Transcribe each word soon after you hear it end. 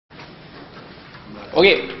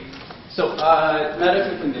Okay, so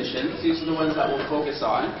medical conditions, these are the ones that we'll focus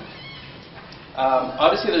on.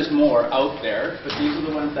 Obviously there's more out there, but these are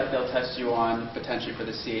the ones that they'll test you on potentially for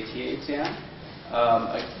the CAT exam.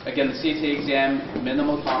 Again, the CAT exam,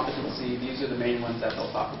 minimal competency, these are the main ones that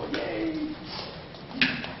they'll talk about. Yay!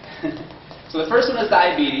 So the first one is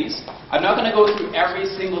diabetes. I'm not going to go through every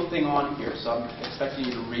single thing on here, so I'm expecting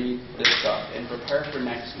you to read this stuff and prepare for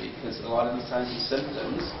next week, because a lot of these signs and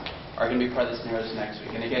symptoms are going to be part of the scenarios next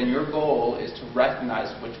week. And again, your goal is to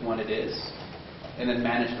recognize which one it is and then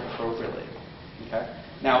manage it appropriately. Okay?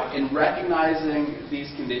 Now, in recognizing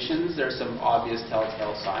these conditions, there are some obvious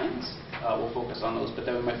telltale signs. We'll focus on those, but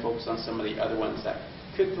then we might focus on some of the other ones that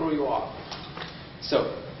could throw you off.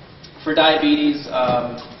 So, for diabetes,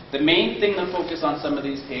 the main thing to focus on some of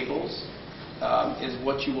these tables is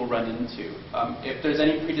what you will run into. If there's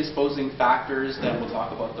any predisposing factors, then we'll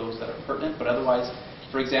talk about those that are pertinent, but otherwise,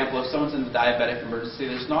 for example, if someone's in the diabetic emergency,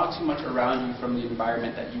 there's not too much around you from the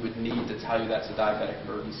environment that you would need to tell you that's a diabetic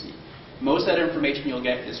emergency. Most of that information you'll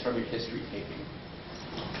get is from your history taking.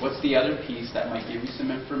 What's the other piece that might give you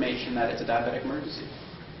some information that it's a diabetic emergency?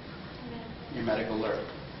 Your medical alert.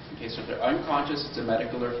 Okay, so if they're unconscious, it's a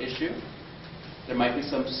medical alert issue. There might be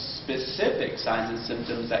some specific signs and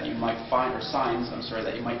symptoms that you might find, or signs,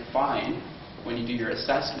 that you might find when you do your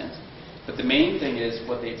assessment. But the main thing is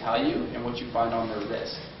what they tell you and what you find on their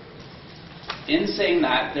risk. In saying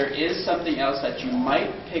that, there is something else that you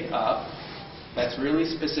might pick up that's really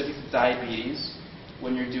specific to diabetes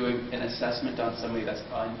when you're doing an assessment on somebody that's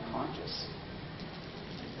unconscious.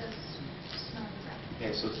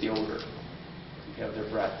 Okay, so it's the odor of their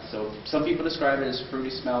breath. So some people describe it as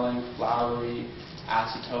fruity smelling, flowery,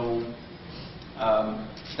 acetone,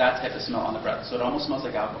 that type of smell on the breath. So it almost smells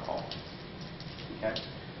like alcohol. Okay.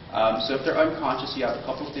 So if they're unconscious, you have a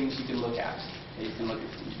couple of things you can look at. Okay, you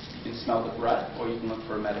can smell the breath, or you can look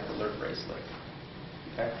for a medical alert bracelet.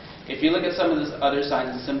 Okay. If you look at some of the other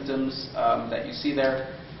signs and symptoms that you see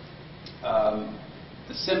there,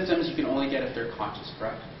 the symptoms you can only get if they're conscious,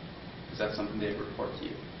 correct? Because that's something they report to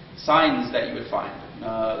you. Signs that you would find,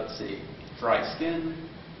 let's see, dry skin,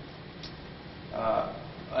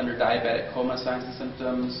 under diabetic coma signs and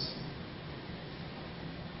symptoms,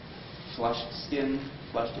 flushed skin,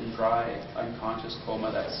 flushed and dry, unconscious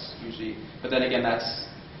coma, that's usually, but then again,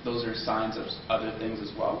 those are signs of other things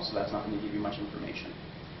as well, so that's not going to give you much information.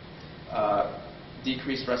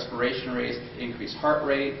 Decreased respiration rate, increased heart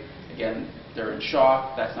rate, again, they're in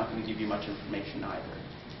shock, that's not going to give you much information either.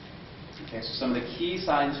 Okay, so some of the key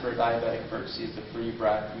signs for a diabetic emergency is the free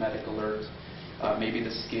breath, medical alert, maybe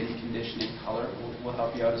the skin conditioning color will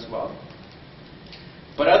help you out as well.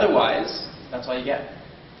 But otherwise, that's all you get.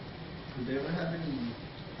 Would they ever have any,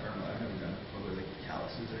 I don't know, I haven't done it, probably like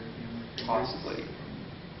calluses or anything? Possibly.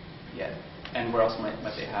 Yeah. And where else might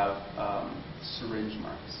they have syringe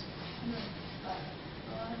marks?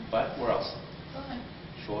 But where else?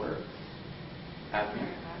 Shoulder. Abdomen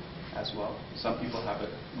as well. Some people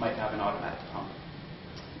might have an automatic pump.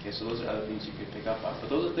 Okay, so those are other things you could pick up on. But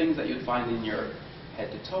those are things that you'd find in your head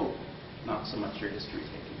to toe, not so much your history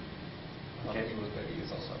taking. Okay. People with diabetes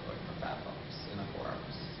also have like fat lumps in the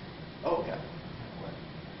forearms. Oh, okay.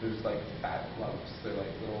 There's like fat lumps. They're like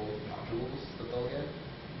little nodules that they'll get.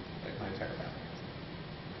 Like my entire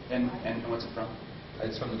family. And what's it from?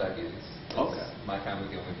 It's from the diabetes. Okay. My family,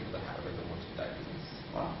 the only people that have it, the ones with diabetes.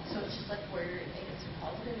 Wow. So it's just like where it gets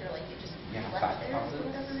deposited, or like it just fat left there for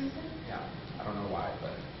deposits. whatever reason? Yeah, I don't know why,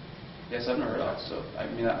 but Yes, I've never heard of that, so I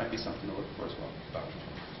mean that might be something to look for as well. Dr.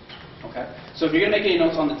 Okay. So if you're going to make any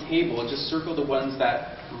notes on the table, just circle the ones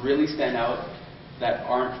that really stand out that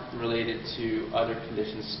aren't related to other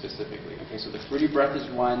conditions specifically. Okay, so the fruity breath is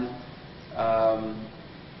one.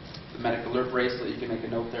 The medical alert bracelet, you can make a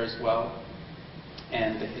note there as well.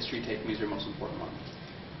 And the history taking is your most important one.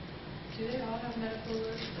 Do they all have medical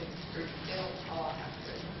alerts? Like, or they don't all have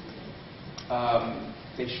to?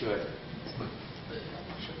 They should.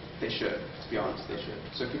 They should, to be honest, they should.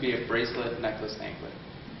 So it could be a bracelet, necklace, anklet.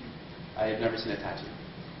 I have never seen a tattoo.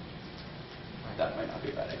 That might not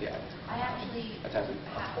be a bad idea. I actually A tattoo?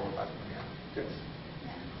 have. Good.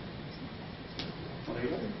 Yeah. Well, there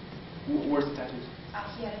you go. Where's the tattoos?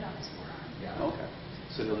 He had it on his forearm. Yeah. Okay.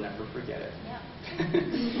 So they'll never forget it. Yeah.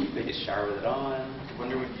 They get showered it on. I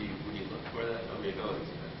wonder would you look for that? Okay, no, it's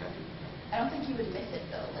a tattoo. I don't think he would miss it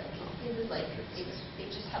though. Like it was like they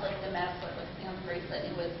just had like the medical like thing on the bracelet.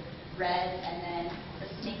 And it was red, and then the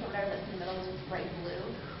snake or whatever that's in the middle was bright blue.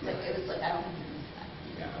 Like it was like I don't think he would miss that.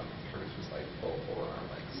 Yeah, hers was like full forearm,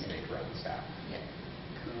 like snake around the staff. Yeah.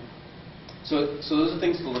 Cool. So those are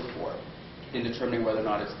things to look for in determining whether or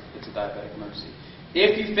not it's a diabetic emergency.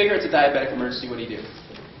 If you figure it's a diabetic emergency, what do?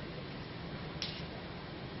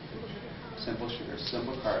 Simple sugars,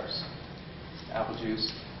 simple carbs, apple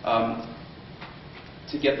juice,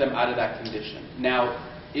 to get them out of that condition. Now,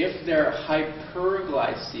 if they're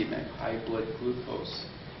hyperglycemic, high blood glucose,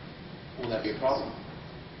 will that be a problem?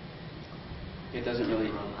 It doesn't really.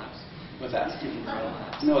 What's that?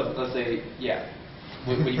 No, let's say, yeah.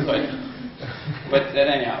 We could. But then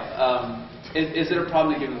anyhow, is it a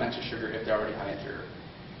problem to give them extra sugar if they're already high in sugar?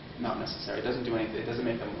 Not necessary. It doesn't do anything. It doesn't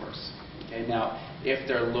make them worse. Okay. Now, if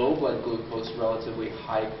they're low blood glucose, relatively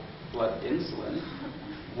high blood insulin,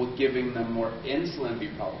 will giving them more insulin be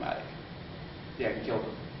problematic? Yeah, it can kill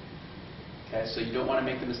them. Okay. So you don't want to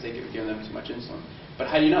make the mistake of giving them too much insulin. But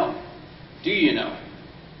how do you know? Do you know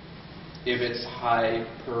if it's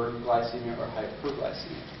hyperglycemia or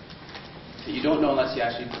hyperglycemia? So you don't know unless you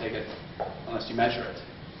actually take it, unless you measure it.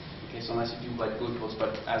 Okay, so unless you do blood glucose,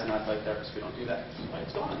 but as an athletic therapist, we don't do that. Why?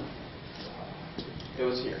 It's gone. It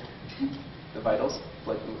was here. The vitals,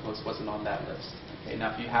 blood glucose wasn't on that list. Okay,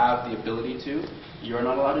 now if you have the ability to, you're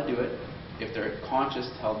not allowed to do it. If they're conscious,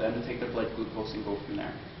 tell them to take their blood glucose and go from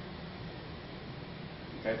there.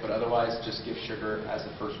 Okay, but otherwise, just give sugar as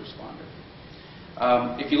a first responder.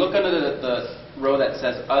 If you look under the row that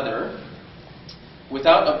says other,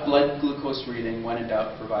 without a blood glucose reading, when in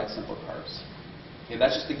doubt, provide simple carbs. Okay,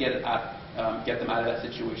 that's just to get them out of that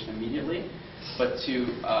situation immediately, but to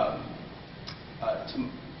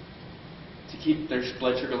keep their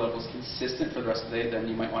blood sugar levels consistent for the rest of the day, then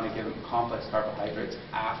you might want to give them complex carbohydrates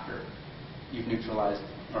after you've neutralized,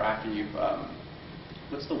 or after you've,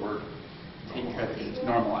 what's the word? Taking care of the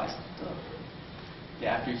normalized.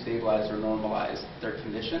 Yeah, after you've stabilized or normalized their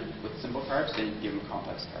condition with simple carbs, then you can give them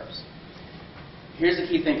complex carbs. Here's the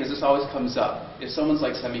key thing, because this always comes up. If someone's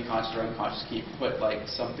like semi-conscious or unconscious, can you put like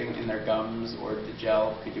something in their gums or the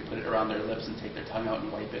gel? Could you put it around their lips and take their tongue out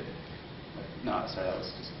and wipe it? No, sorry, that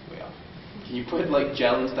was just way off. Can you put like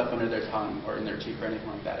gel and stuff under their tongue or in their cheek or anything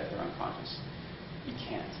like that if they're unconscious? You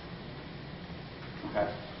can't. Okay?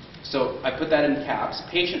 So I put that in caps.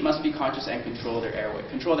 Patient must be conscious and control their airway.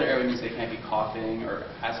 Control their airway means they can't be coughing or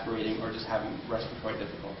aspirating or just having respiratory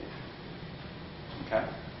difficulty. Okay?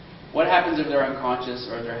 What happens if they're unconscious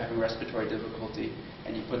or they're having respiratory difficulty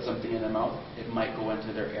and you put something in their mouth? It might go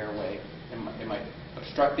into their airway. It might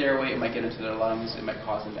obstruct the airway. It might get into their lungs. It might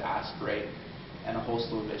cause them to aspirate, and a whole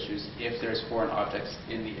slew of issues if there's foreign objects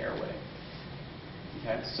in the airway.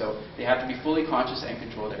 Okay? So they have to be fully conscious and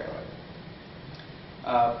control their airway.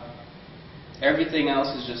 Everything else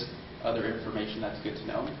is just other information that's good to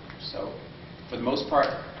know. So for the most part,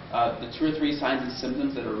 the 2 or 3 signs and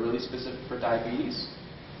symptoms that are really specific for diabetes: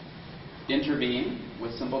 intervene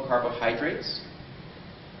with simple carbohydrates,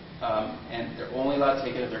 and they're only allowed to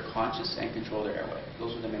take it if they're conscious and control their airway.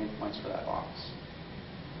 Those are the main points for that box.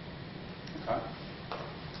 Okay.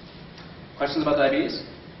 Questions about diabetes?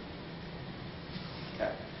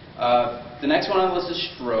 Okay. The next one on the list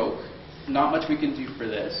is stroke. Not much we can do for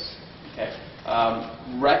this. Okay.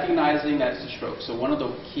 Recognizing that it's a stroke. So one of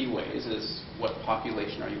the key ways is, what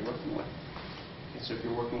population are you working with? Okay, so if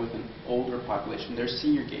you're working with an older population, there's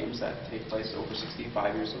senior games that take place over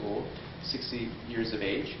 65 years old, 60 years of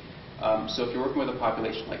age. So if you're working with a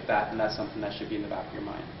population like that, then that's something that should be in the back of your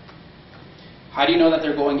mind. How do you know that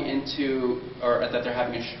they're going into, or that they're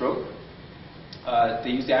having a stroke?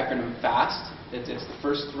 They use the acronym FAST. It's the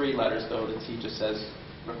first 3 letters, though. The T just says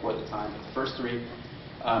record the time. But the first 3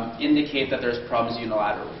 indicate that there's problems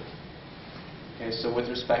unilaterally. Okay, so with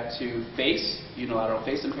respect to face, unilateral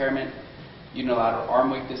face impairment, unilateral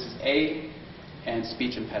arm weakness is A, and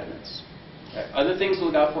speech impediments. Okay. Other things to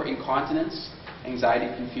look out for: incontinence, anxiety,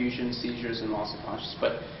 confusion, seizures, and loss of consciousness.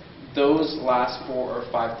 But those last 4 or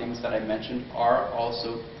 5 things that I mentioned are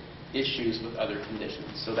also issues with other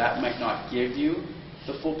conditions. So that might not give you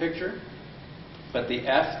the full picture, but the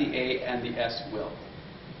F, the A, and the S will.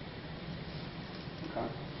 Okay.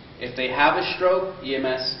 If they have a stroke,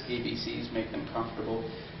 EMS, ABCs make them comfortable.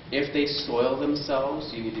 If they soil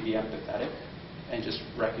themselves, you need to be empathetic and just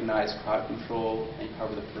recognize crowd control and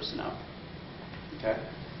cover the person up. Okay.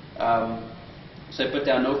 So I put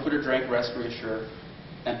down no food or drink, rest, reassure,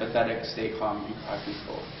 empathetic, stay calm, and crowd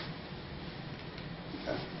control.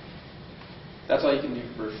 Okay. That's all you can do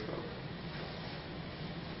for a stroke.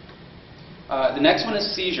 The next one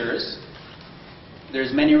is seizures.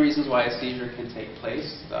 There's many reasons why a seizure can take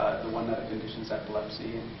place. The one that conditions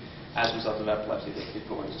epilepsy, and as a result of epilepsy, they could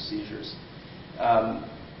go into seizures.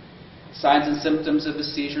 Signs and symptoms of a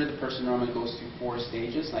seizure: the person normally goes through 4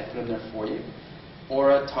 stages, and I put them there for you.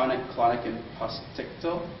 Aura, tonic, clonic, and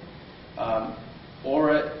postictal.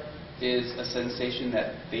 Aura is a sensation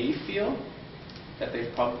that they feel, that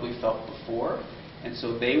they've probably felt before, and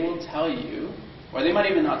so they will tell you, or they might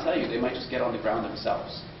even not tell you, they might just get on the ground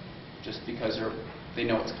themselves, just because they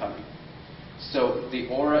know it's coming. So the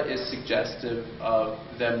aura is suggestive of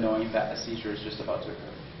them knowing that a seizure is just about to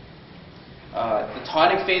occur. The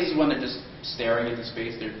tonic phase is when they're just staring into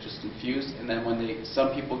space, they're just confused, and then when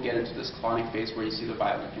some people get into this clonic phase where you see the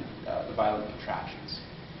violent contractions.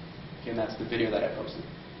 Okay, and that's the video that I posted.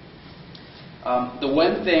 The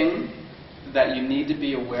one thing that you need to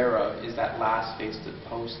be aware of is that last phase, the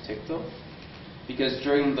post-tictal, because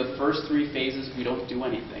during the first 3 phases we don't do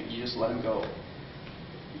anything, you just let them go.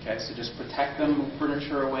 Okay, so just protect them, move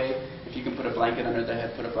furniture away. If you can put a blanket under their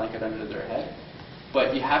head, put a blanket under their head.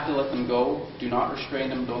 But you have to let them go. Do not restrain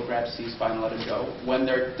them. Don't grab C-spine and let them go. When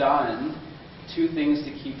they're done, 3 things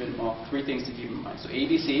to keep in mind. So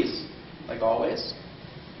ABCs, like always.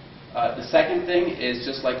 The second thing is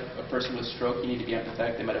just like a person with stroke, you need to be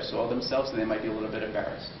empathetic. They might have soiled themselves and they might be a little bit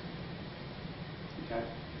embarrassed. Okay.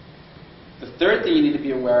 The third thing you need to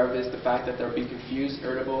be aware of is the fact that they'll be confused,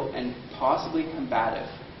 irritable, and possibly combative.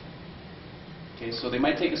 Okay, so they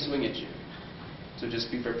might take a swing at you. So just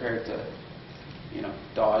be prepared to,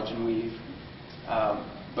 dodge and weave.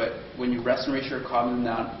 But when you rest and reassure, calm them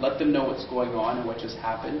down, let them know what's going on and what just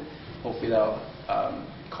happened. Hopefully that'll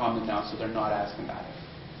calm them down so they're not as combative.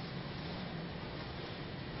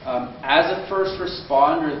 As a first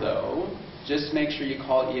responder, though, just make sure you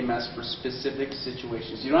call EMS for specific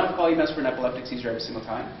situations. You don't have to call EMS for an epileptic seizure every single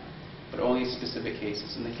time, but only specific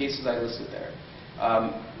cases. And the cases I listed there,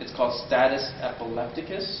 it's called status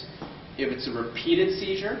epilepticus. If it's a repeated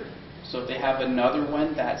seizure, so if they have another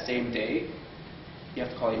one that same day, you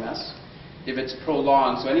have to call EMS. If it's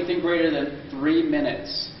prolonged, so anything greater than 3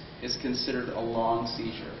 minutes is considered a long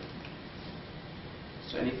seizure.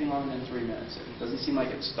 So anything longer than 3 minutes, it doesn't seem like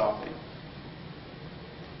it's stopping.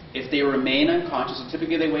 If they remain unconscious, so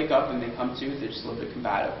typically they wake up and they come to, they're just a little bit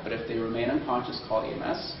combative, but if they remain unconscious, call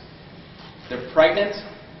EMS. If they're pregnant,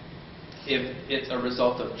 if it's a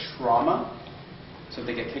result of trauma, so if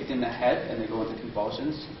they get kicked in the head and they go into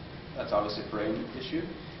convulsions, that's obviously a brain issue,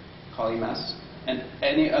 call EMS. And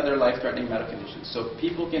any other life-threatening medical conditions. So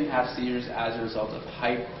people can have seizures as a result of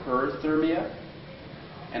hyperthermia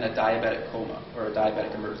and a diabetic coma or a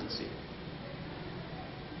diabetic emergency.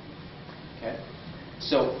 Okay?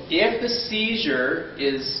 So if the seizure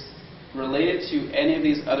is related to any of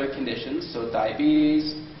these other conditions, so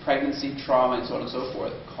diabetes, pregnancy, trauma, and so on and so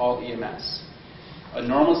forth, call EMS. A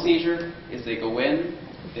normal seizure is they go in,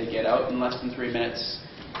 they get out in less than 3 minutes,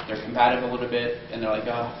 they're combative a little bit, and they're like,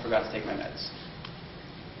 oh, I forgot to take my meds.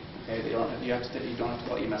 Okay, you don't have to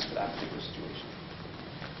call EMS for that particular situation.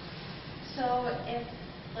 So if,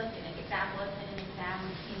 like an example, if an exam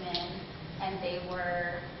came in and they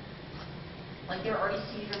were already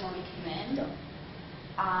seizure when we came in, No.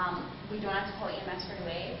 We don't have to call EMS right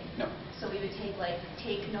away. No. So we would take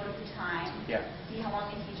note of the time, Yeah. see how long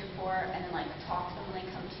they seizure for, and then talk to them when they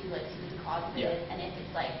come to, see what the cause of it Yeah. is. And if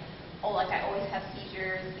it's I always have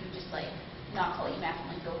seizures, we would just not call EMS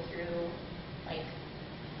and go through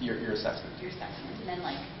Your assessment. your assessment, and then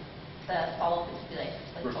the follow-up would just be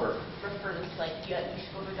Refer. refer them to you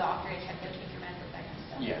should go to a doctor and check them, take your meds, that kind of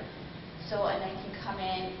stuff. Yeah. So and then you come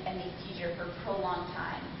in and they seizure for a prolonged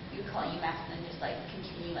time, you call EMS and then just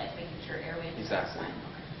continue making sure airway is Exactly. fine.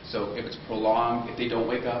 So if it's prolonged, if they don't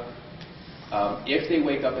wake up, if they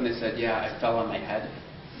wake up and they said, yeah, I fell on my head,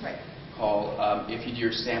 Right. call. If you do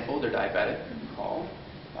your sample, they're diabetic, call.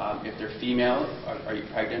 If they're female, are you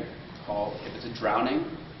pregnant, call. If it's a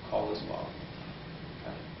drowning, call as well.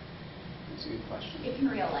 Okay. That's a good question. If in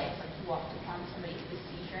real life, you walked upon somebody who was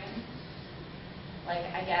seizuring,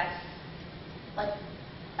 I guess,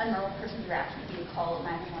 a normal person's reaction would be to call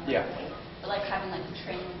 911 Yeah. right away. But having the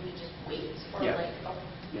training, we just wait, or Yeah. oh.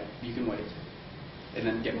 Yeah, you can wait, and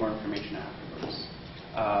then get more information afterwards.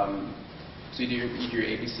 So you do your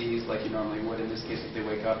ABCs like you normally would. In this case, if they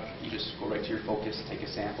wake up, you just go right to your focus, take a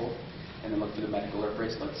sample, and then look for the medical alert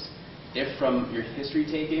bracelets. If from your history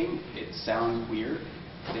taking, it sounds weird,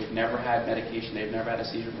 they've never had medication, they've never had a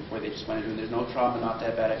seizure before, they just went into it, there's no trauma, not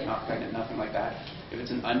diabetic, not pregnant, nothing like that. If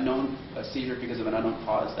it's an unknown seizure because of an unknown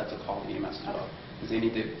cause, that's a call to EMS as well, because they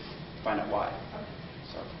need to find out why.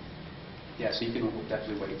 So, yeah, so you can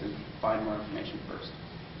definitely wait and find more information first.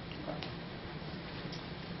 Okay.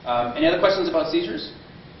 Any other questions about seizures?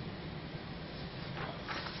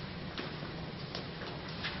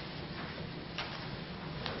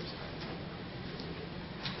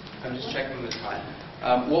 I'm just checking the time.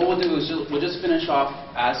 What we'll do is we'll just finish off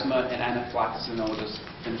asthma and anaphylaxis, and then we'll just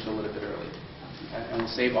finish a little bit early. Okay? And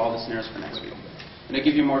we'll save all the scenarios for next week. And it'll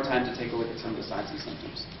give you more time to take a look at some of the signs and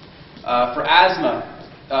symptoms. For asthma,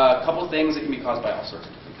 a couple things that can be caused by all sorts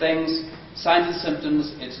of different things. Signs and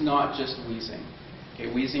symptoms, it's not just wheezing. Okay,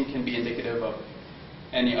 wheezing can be indicative of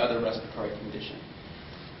any other respiratory condition.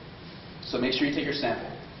 So make sure you take your sample.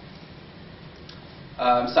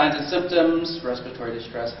 Signs and symptoms, respiratory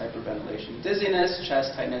distress, hyperventilation, dizziness,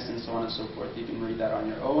 chest tightness, and so on and so forth. You can read that on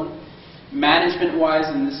your own. Management-wise,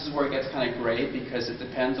 and this is where it gets kind of gray because it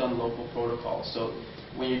depends on local protocols. So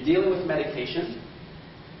when you're dealing with medication,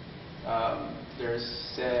 there's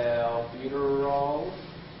salbutamol,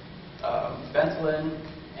 Ventolin,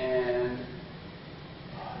 and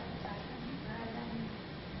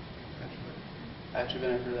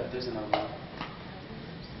Atribin, I've heard that. There's another one.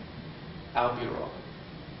 Albuterol.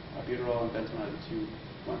 Albuterol and Ventolin are the two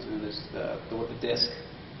ones. And then there's the with the disc.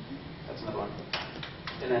 That's another one.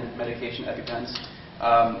 And then medication, EpiPens.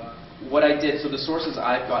 What I did, so the sources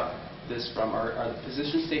I've got this from are the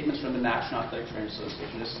position statements from the National Athletic Trainers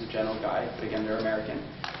Association. This is a general guide, but again, they're American.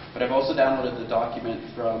 But I've also downloaded the document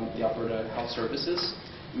from the Alberta Health Services,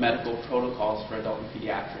 medical protocols for adult and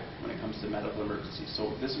pediatric when it comes to medical emergencies.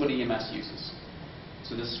 So this is what EMS uses.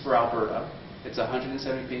 So this is for Alberta. It's a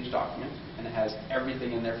 170-page document, and it has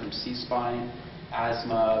everything in there from C-spine,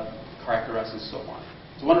 asthma, cardiac arrest, and so on.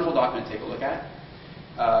 It's a wonderful document to take a look at.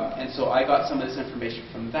 And so I got some of this information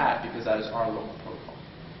from that because that is our local protocol.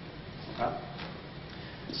 Okay?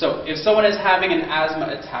 So if someone is having an asthma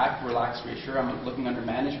attack, relax, reassure. I'm looking under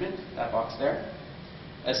management, that box there.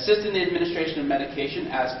 Assist in the administration of medication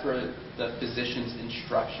as per the physician's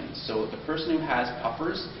instructions. So the person who has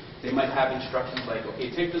puffers, they might have instructions like,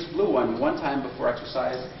 okay, take this blue one time before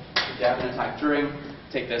exercise. If you have an attack during,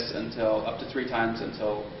 take this until up to 3 times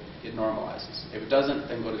until it normalizes. If it doesn't,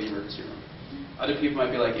 then go to the emergency room. Other people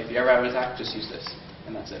might be like, if you ever have an attack, just use this,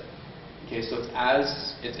 and that's it. Okay, so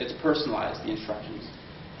it's personalized, the instructions,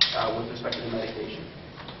 with respect to the medication.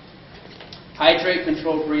 Hydrate,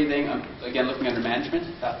 controlled breathing, again looking under management,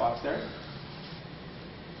 that box there.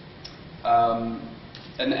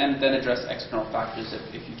 And then address external factors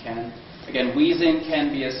if you can. Again, wheezing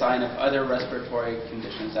can be a sign of other respiratory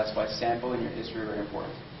conditions. That's why sample and your history are very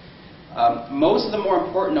important. Most of the more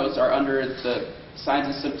important notes are under the signs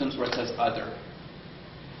and symptoms where it says other.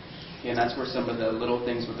 Okay, and that's where some of the little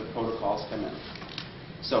things with the protocols come in.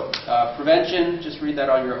 So prevention, just read that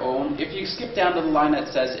on your own. If you skip down to the line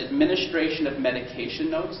that says administration of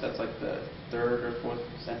medication notes, that's like the 3rd or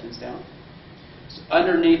 4th sentence down. So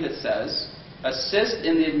underneath it says, assist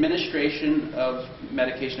in the administration of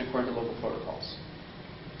medication according to local protocols.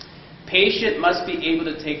 Patient must be able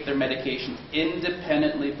to take their medication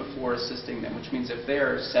independently before assisting them, which means if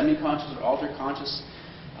they're semi-conscious or altered conscious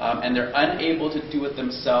and they're unable to do it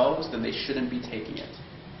themselves, then they shouldn't be taking it.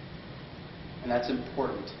 And that's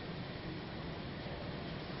important.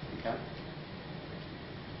 Okay?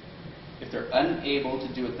 If they're unable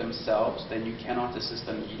to do it themselves, then you cannot assist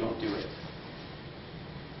them. You don't do it.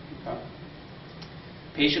 Okay?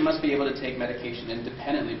 Patient must be able to take medication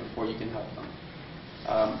independently before you can help them.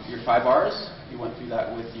 Your 5 R's, you went through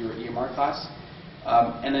that with your EMR class.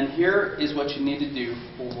 And then here is what you need to do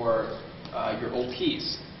for your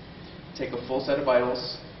OPs. Take a full set of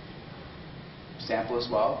vitals, sample as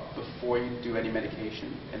well, before you do any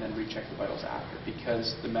medication, and then recheck the vitals after,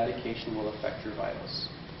 because the medication will affect your vitals.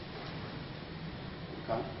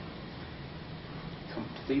 Okay?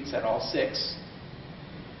 Complete set all 6,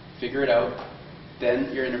 figure it out,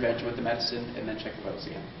 then your intervention with the medicine, and then check the vitals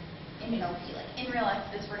again. In an OP, like in real life,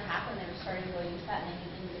 if this were to happen, they were starting to go use that and they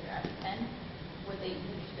didn't use their EpiPen, would they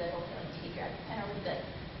usually be like, okay, let me take your EpiPen, or would they be like,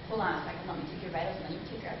 hold on a second, let me take your vitals and then you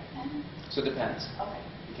take your EpiPen? So it depends. Okay.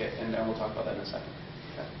 Okay, and then we'll talk about that in a second.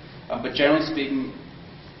 Okay. But generally speaking,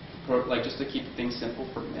 like just to keep things simple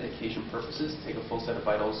for medication purposes, take a full set of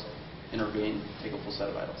vitals, intervene, take a full set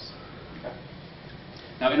of vitals. Okay.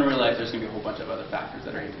 Now in real life, there's going to be a whole bunch of other factors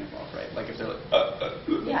that are even involved, right? Like if they're like,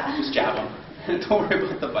 yeah. just jab them. Don't worry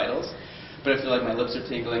about the vitals. But if they're like, my lips are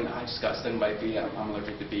tingling, I just got stung by a bee, I'm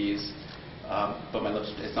allergic to bees, but my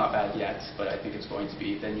lips, it's not bad yet, but I think it's going to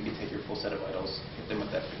be, then you can take your full set of vitals, hit them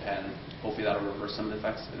with that pen, hopefully that'll reverse some of the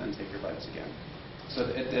effects, and then take your vitals again. So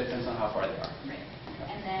it depends on how far they are. Right. Okay.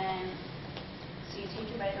 And then, so you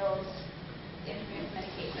take your vitals, intervene with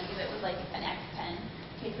medication, I give it with like an EpiPen,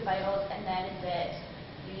 take the vitals, and then is it,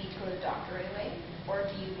 you need to go to the doctor right away, or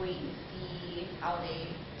do you wait and see how they...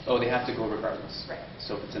 Oh, they have to go regardless. Right.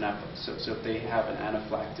 So if it's so if they have an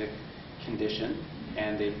anaphylactic condition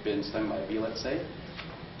and they've been stung by a bee, let's say,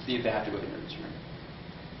 they have to go to the emergency room.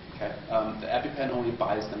 Okay. The EpiPen only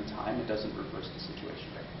buys them time; it doesn't reverse the situation.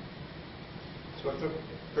 So if it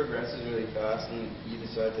progresses really fast and you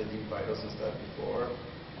decide to do vitals and stuff before,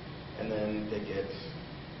 and then they get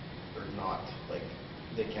or not, like,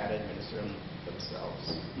 they can't administer them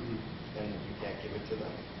themselves, Mhm. and you can't give it to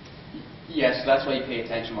them. Yes, so that's why you pay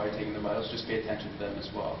attention while you're taking the vitals. Just pay attention to them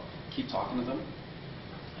as well. Keep talking to them.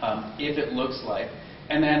 If it looks like,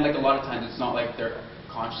 and then like a lot of times it's not like their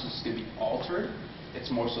consciousness is going to be altered. It's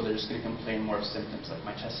more so they're just going to complain more of symptoms, like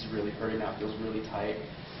my chest is really hurting now, it feels really tight.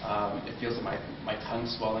 It feels like my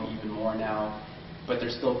tongue's swelling even more now. But they're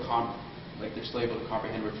still they're still able to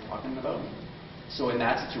comprehend what you're talking about. So in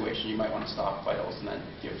that situation, you might want to stop vitals and then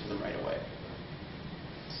give it to them right away.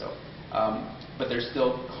 So, but they're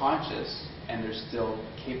still conscious and they're still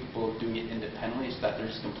capable of doing it independently. It's that they're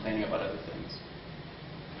just complaining about other things.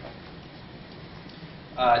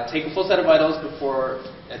 Take a full set of vitals before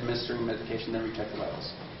administering medication, then recheck the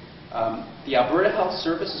vitals. The Alberta Health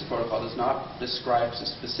Services Protocol does not describe a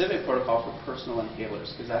specific protocol for personal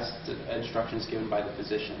inhalers, because that's the instructions given by the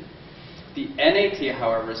physician. The NAT,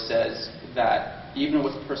 however, says that even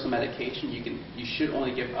with personal medication, you should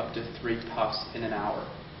only give up to 3 puffs in an hour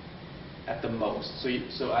at the most.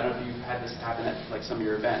 So I don't know if you've had this happen at like some of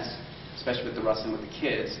your events, especially with the wrestling with the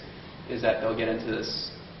kids, is that they'll get into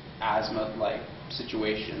this asthma-like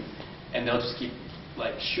situation, and they'll just keep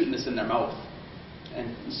like shooting this in their mouth.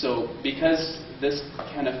 And so because this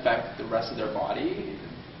can affect the rest of their body,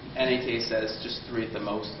 NAT says just 3 at the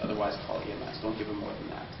most, otherwise call EMS. Don't give them more than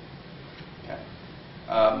that. Okay.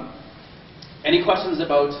 Any questions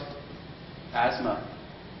about asthma?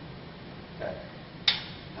 Okay.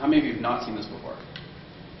 How many of you have not seen this before?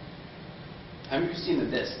 How many of you have seen the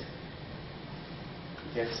disc?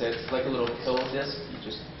 Okay, so it's like a little pill disc.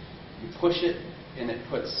 You push it, and it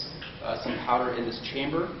puts some powder in this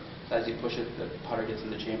chamber. So as you push it, the powder gets in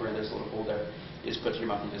the chamber, and there's a little hole there. You just put it in your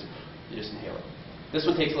mouth and you just inhale it. This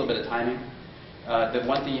one takes a little bit of timing. The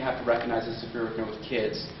one thing you have to recognize is if you're working with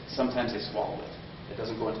kids, sometimes they swallow it. It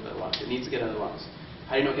doesn't go into the lungs. It needs to get into the lungs.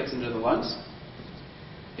 How do you know it gets into the lungs?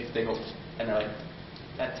 If they go and they're like,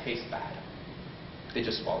 that tastes bad. They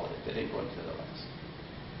just swallowed it. They didn't go into the lungs.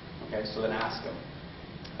 Okay, so then ask them.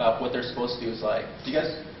 What they're supposed to do is like,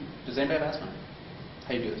 does anybody have asthma?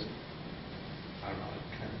 How do you do this? I don't know, I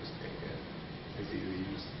kind of just take it. It's easy. You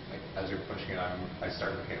just, like, as you're pushing it, I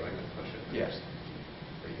start inhaling and push it. Yes.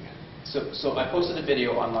 Breathing in. So I posted a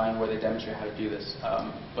video online where they demonstrate how to do this.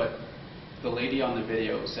 But the lady on the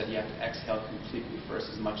video said you have to exhale completely first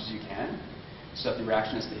as much as you can, so that the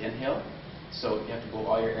reaction is to inhale. So you have to blow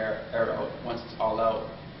all your air out. Once it's all out,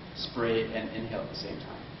 spray and inhale at the same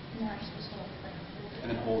time. And then you're supposed to like hold it. And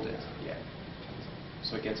then hold it, yeah.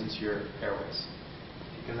 So it gets into your airways,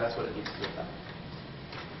 because that's what it needs to do with that.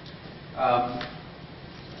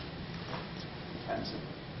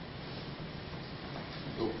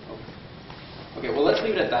 Okay, well, let's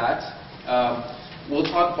leave it at that. We'll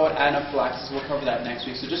talk about anaphylaxis. We'll cover that next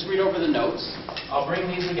week. So just read over the notes. I'll bring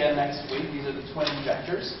these again next week. These are the twin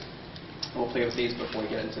injectors. We'll play with these before we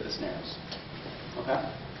get into the snares. Okay?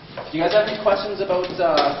 Do you guys have any questions about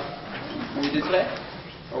what we did today?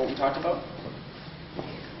 Or what we talked about?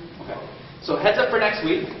 Okay. So heads up for next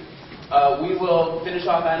week. We will finish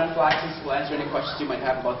off anaphylaxis. We'll answer any questions you might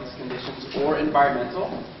have about these conditions or environmental.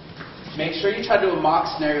 Make sure you try to do a mock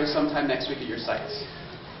scenario sometime next week at your sites.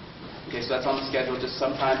 Okay, so that's on the schedule. Just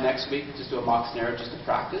sometime next week, just do a mock scenario just to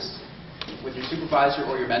practice with your supervisor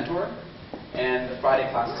or your mentor. And the Friday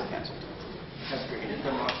classes are canceled. That's graded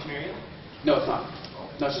for mock scenario? No, it's not.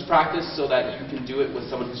 No, it's just practice so that you can do it with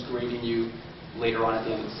someone who's grading you later on at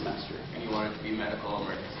the end of the semester. And you want it to be medical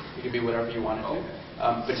emergency? It can be whatever you want it to.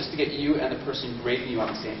 But just to get you and the person grading you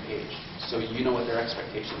on the same page, so you know what their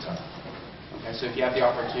expectations are. Okay, so if you have the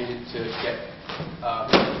opportunity to get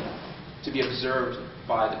to be observed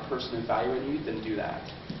by the person evaluating you, then do that.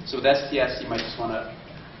 So with STS, you might just want to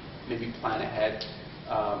maybe plan ahead,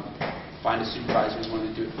 find a supervisor who's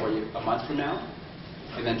willing to do it for you a month from now,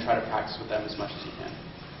 and then try to practice with them as much as you can.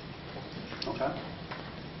 Okay?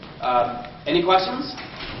 Any questions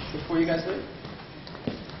before you guys leave?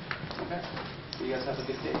 Okay. So you guys have a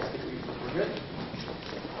good day. I think we're good.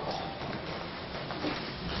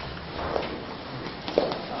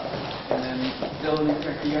 And then Bill and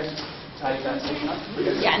Frank, you guys tidy that station up?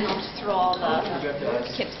 Yeah, and I'll just throw all the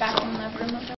kits back in the room.